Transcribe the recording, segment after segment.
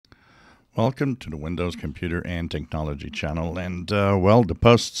Welcome to the Windows Computer and Technology channel. And, well, the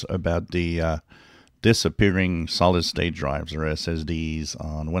posts about the disappearing solid-state drives, or SSDs,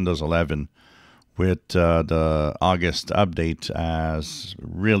 on Windows 11 with the August update has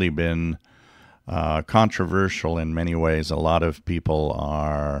really been controversial in many ways. A lot of people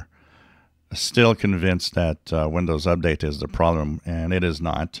are still convinced that Windows Update is the problem, and it is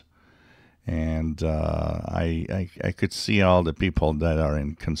not. And I could see all the people that are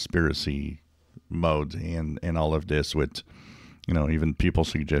in conspiracy mode in all of this, with even people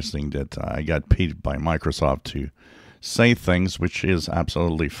suggesting that I got paid by Microsoft to say things which is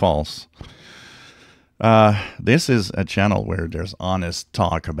absolutely false. This is a channel where there's honest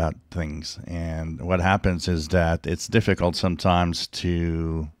talk about things, and what happens is that it's difficult sometimes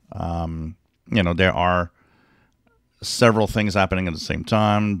to there are several things happening at the same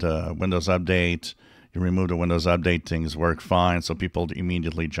time. The Windows Update, you remove the Windows Update, things work fine, so people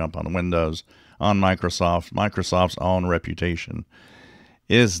immediately jump on Windows. On Microsoft's own reputation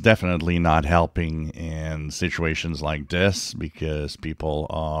is definitely not helping in situations like this, because people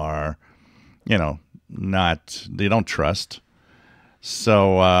are, they don't trust.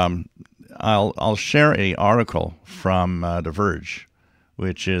 So I'll share a article from the Verge,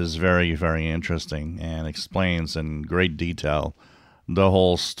 which is very, very interesting and explains in great detail the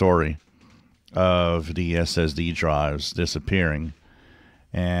whole story of the SSD drives disappearing.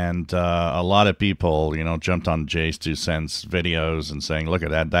 And a lot of people, jumped on Jay's 2 cents videos and saying, look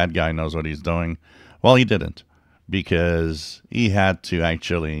at that guy knows what he's doing. Well, he didn't, because he had to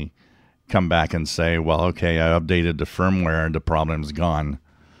actually come back and say, well, okay, I updated the firmware and the problem's gone.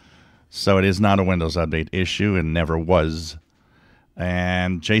 So it is not a Windows Update issue. It never was.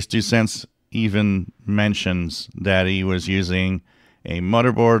 And Jay's 2 cents even mentions that he was using a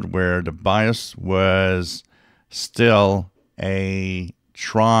motherboard where the BIOS was still a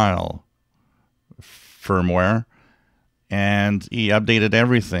trial firmware, and he updated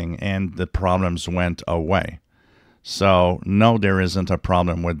everything and the problems went away. So no, there isn't a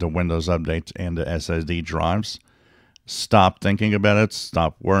problem with the Windows Update and the SSD drives. Stop thinking about it,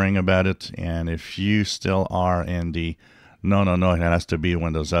 stop worrying about it. And if you still are in the no, it has to be a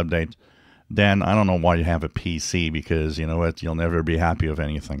Windows Update, then I don't know why you have a PC, because you know what, you'll never be happy with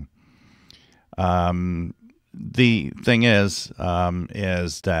anything. The thing is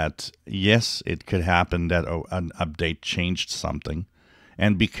that yes, it could happen that an update changed something,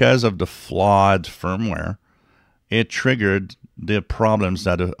 and because of the flawed firmware, it triggered the problems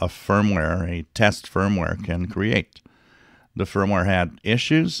that a firmware, a test firmware, can create. The firmware had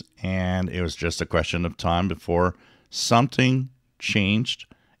issues, and it was just a question of time before something changed,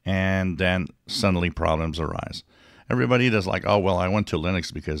 and then suddenly problems arise. Everybody does like, oh, well, I went to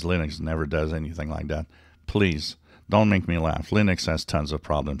Linux because Linux never does anything like that. Please, don't make me laugh. Linux has tons of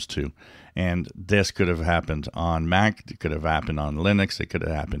problems too. And this could have happened on Mac. It could have happened on Linux. It could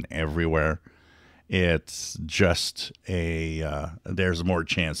have happened everywhere. It's just there's more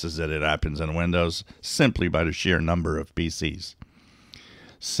chances that it happens in Windows simply by the sheer number of PCs.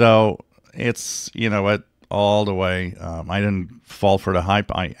 So it's, all the way. I didn't fall for the hype.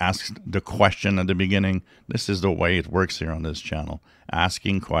 I asked the question at the beginning. This is the way it works here on this channel.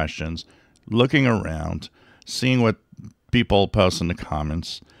 Asking questions, looking around, seeing what people post in the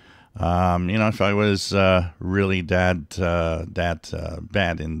comments. If I was really that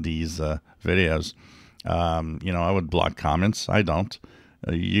bad in these videos, I would block comments. I don't.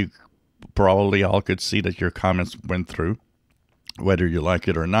 You probably all could see that your comments went through, whether you like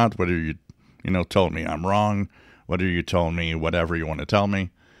it or not, whether you told me I'm wrong, whether you told me whatever you want to tell me.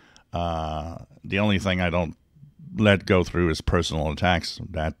 The only thing I don't let go through is personal attacks.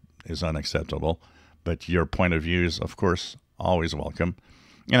 That is unacceptable. But your point of view is, of course, always welcome.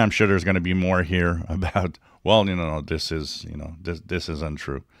 And I'm sure there's going to be more here about, well, this is, this is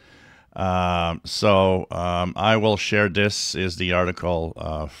untrue. So I will share. This is the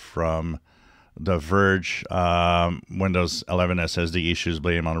article from The Verge. Windows 11 SSD issues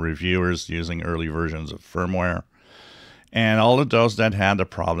blame on reviewers using early versions of firmware. And all of those that had the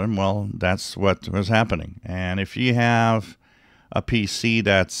problem, well, that's what was happening. And if you have a PC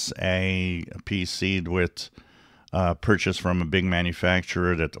that's a PC with purchase from a big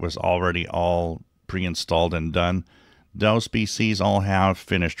manufacturer that was already all pre-installed and done, those PCs all have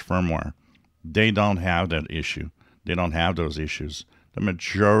finished firmware. They don't have that issue. They don't have those issues. The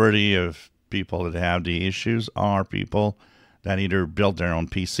majority of people that have the issues are people that either built their own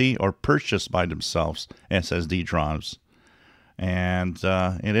PC or purchased by themselves SSD drives. And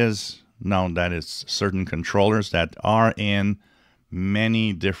it is known that it's certain controllers that are in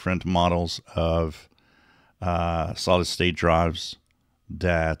many different models of solid-state drives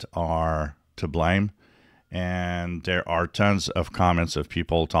that are to blame. And there are tons of comments of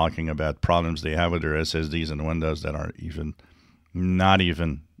people talking about problems they have with their SSDs and Windows that are not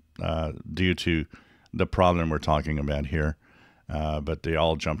even due to the problem we're talking about here. But they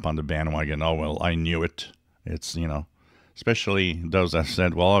all jump on the bandwagon. Oh, well, I knew it. It's, especially those that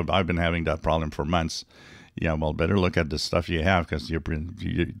said, well, I've been having that problem for months. Yeah, well, better look at the stuff you have, because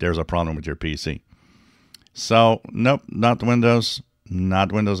there's a problem with your PC. So, nope, not Windows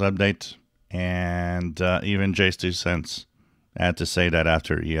Update. And even Jay's 2 cents had to say that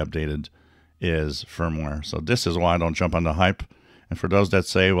after he updated his firmware. So this is why I don't jump on the hype. And for those that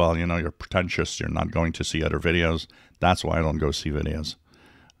say, well, you're pretentious, you're not going to see other videos, that's why I don't go see videos.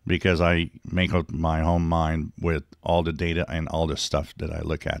 Because I make up my own mind with all the data and all the stuff that I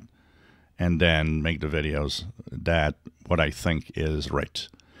look at. And then make the videos that what I think is right.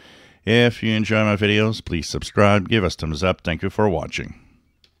 If you enjoy my videos, please subscribe, give us thumbs up. Thank you for watching.